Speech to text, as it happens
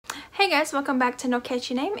Hey guys, welcome back to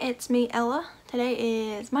Nocatchyname. It's me, Ella.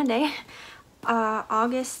 Today is Monday,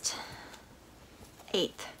 August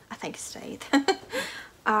 8th. I think it's the 8th.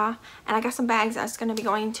 And I got some bags. I was going to be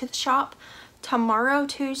going to the shop tomorrow,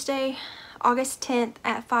 Tuesday, August 10th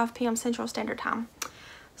at 5 p.m. Central Standard Time.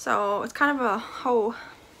 So it's kind of a whole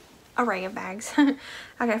array of bags.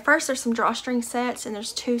 Okay, first there's some drawstring sets, and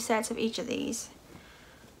there's 2 sets of each of these.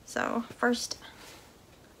 So first,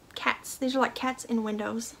 cats. These are like cats in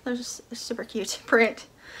windows. They're just super cute print.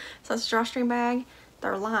 So it's a drawstring bag.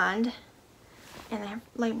 They're lined and they have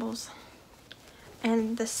labels.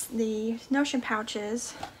 And the notion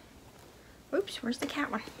pouches. Oops, where's the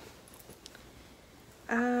cat one?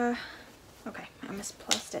 Okay, I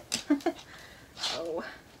misplaced it. Oh,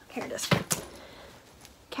 here it is.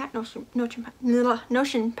 Cat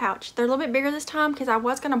notion pouch. They're a little bit bigger this time because I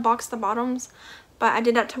was gonna box the bottoms, but I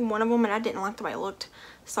did that to one of them and I didn't like the way it looked.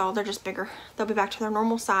 So they're just bigger. They'll be back to their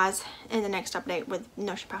normal size in the next update with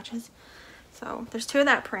notion pouches. So there's 2 of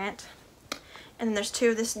that print. And then there's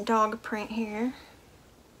 2 of this dog print here.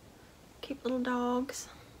 Cute little dogs.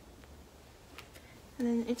 And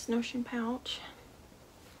then it's notion pouch.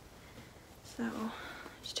 So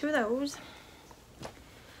there's 2 of those.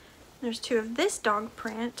 There's 2 of this dog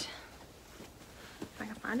print. If I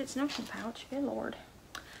can find its notion pouch. Good lord.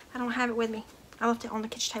 I don't have it with me. I left it on the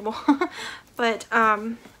kitchen table. But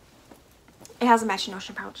it has a matching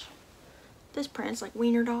notion pouch. This print is like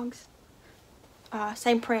wiener dogs.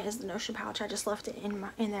 Same print as the notion pouch. I just left it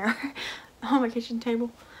in there on my kitchen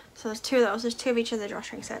table. So there's 2 of those. There's 2 of each of the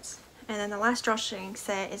drawstring sets. And then the last drawstring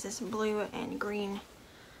set is this blue and green,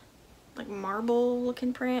 like marble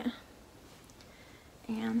looking print.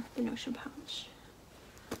 And the notion pouch.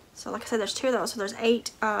 So like I said, there's 2 of those. So there's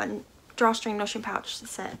 8 drawstring notion pouch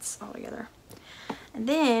sets altogether. And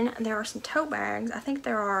then there are some tote bags. I think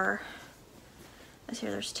there are, let's see,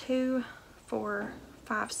 there's 2, 4,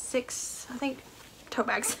 5, 6, I think, tote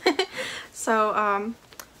bags. So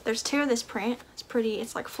there's 2 of this print. It's pretty.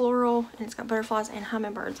 It's like floral and it's got butterflies and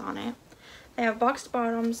hummingbirds on it. They have boxed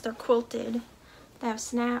bottoms. They're quilted. They have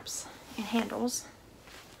snaps and handles.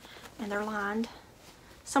 And they're lined.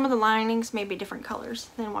 Some of the linings may be different colors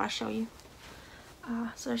than what I show you.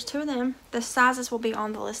 So there's 2 of them. The sizes will be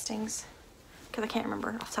on the listings because I can't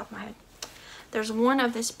remember off the top of my head. There's 1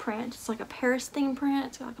 of this print. It's like a Paris theme print.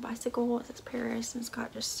 It's got like a bicycle. It says Paris, and it's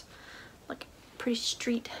got just like a pretty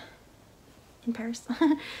street in Paris.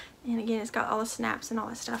 And again, it's got all the snaps and all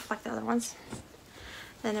that stuff like the other ones.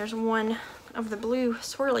 Then there's 1 of the blue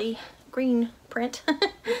swirly green print. I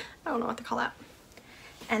don't know what to call that.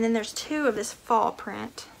 And then there's 2 of this fall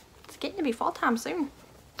print. It's getting to be fall time soon.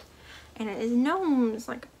 And it is gnomes,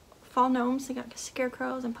 like fall gnomes. They got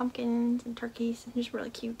scarecrows and pumpkins and turkeys. It's just really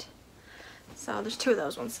cute. So there's 2 of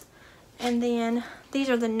those ones. And then these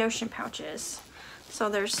are the notion pouches. So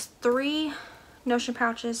there's 3 notion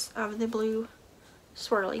pouches of the blue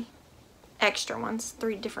swirly extra ones.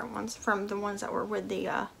 3 different ones from the ones that were with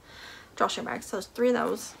the drawstring bags. So there's 3 of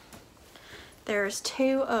those. There's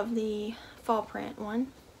 2 of the fall print one.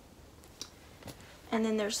 And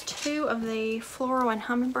then there's 2 of the floral and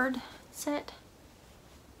hummingbird set.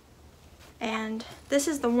 And this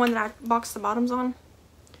is the one that I boxed the bottoms on.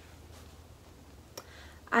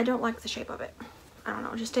 I don't like the shape of it. I don't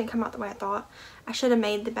know, it just didn't come out the way I thought. I should have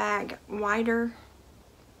made the bag wider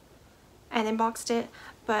and then boxed it.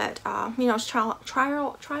 But, you know, it's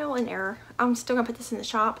trial and error. I'm still going to put this in the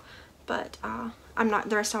shop. But I'm not,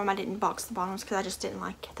 the rest of them I didn't box the bottoms because I just didn't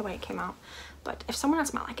like the way it came out. But if someone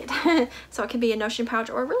else might like it. So it could be a notion pouch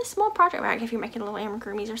or a really small project bag if you're making little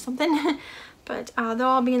amigurumis or something. But they'll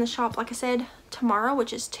all be in the shop, like I said, tomorrow,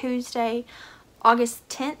 which is Tuesday, August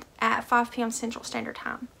 10th at 5 p.m. Central Standard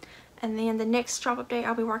Time. And then the next shop update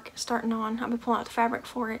I'll be I'll be pulling out the fabric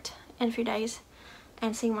for it in a few days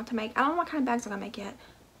and seeing what to make. I don't know what kind of bags I'm going to make yet.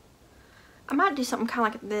 I might do something kind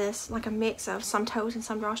of like this, like a mix of some totes and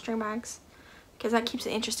some drawstring bags. Because that keeps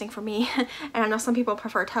it interesting for me. And I know some people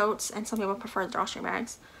prefer totes and some people prefer the drawstring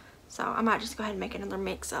bags. So I might just go ahead and make another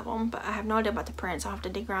mix of them. But I have no idea about the prints. I'll have to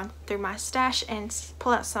dig around through my stash and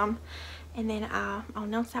pull out some. And then I'll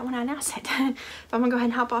announce that when I announce it. But I'm going to go ahead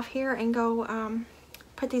and hop off here and go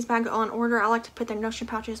put these bags all in order. I like to put their notion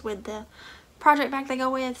pouches with the project bag they go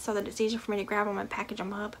with so that it's easier for me to grab them and package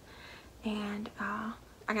them up. And I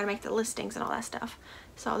gotta make the listings and all that stuff.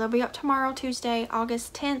 So they'll be up tomorrow, Tuesday,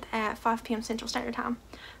 August 10th at 5 p.m. Central Standard Time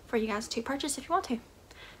for you guys to purchase if you want to.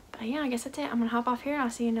 But yeah, I guess that's it. I'm gonna hop off here and I'll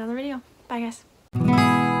see you in another video. Bye guys.